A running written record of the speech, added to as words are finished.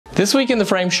This week in the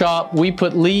frame shop, we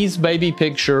put Lee's baby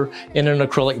picture in an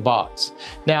acrylic box.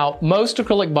 Now, most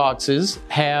acrylic boxes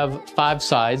have 5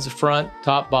 sides, front,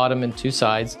 top, bottom, and 2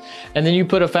 sides. And then you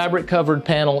put a fabric covered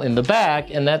panel in the back,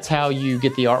 and that's how you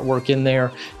get the artwork in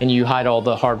there and you hide all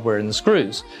the hardware and the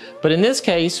screws. But in this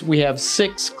case, we have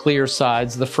 6 clear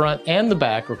sides. The front and the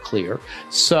back are clear.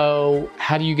 So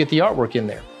how do you get the artwork in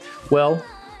there? Well,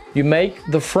 you make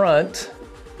the front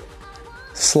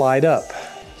slide up.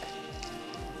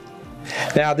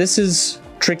 Now this is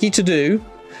tricky to do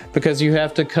because you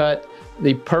have to cut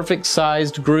the perfect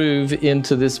sized groove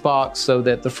into this box so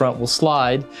that the front will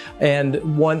slide, and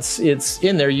once it's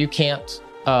in there you can't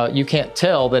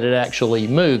tell that it actually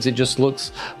moves. It just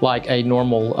looks like a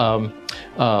normal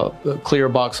clear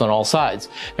box on all sides.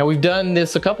 Now we've done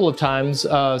this a couple of times.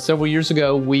 Several years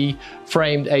ago we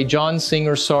framed a John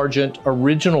Singer Sargent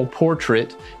original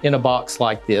portrait in a box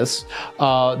like this.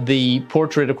 The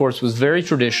portrait, of course, was very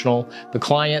traditional. The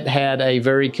client had a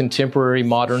very contemporary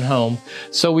modern home.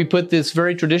 So we put this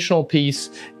very traditional piece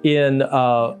in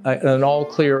an all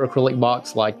clear acrylic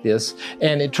box like this,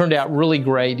 and it turned out really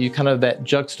great. You kind of that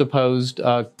juxtaposed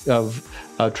of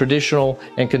traditional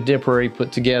and contemporary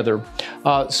put together.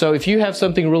 So if you have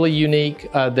something really unique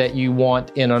that you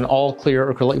want in an all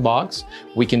clear acrylic box,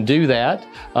 we can do that.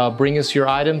 Bring us your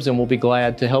items and we'll be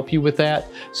glad to help you with that.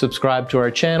 Subscribe to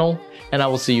our channel, and I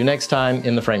will see you next time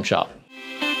in the frame shop.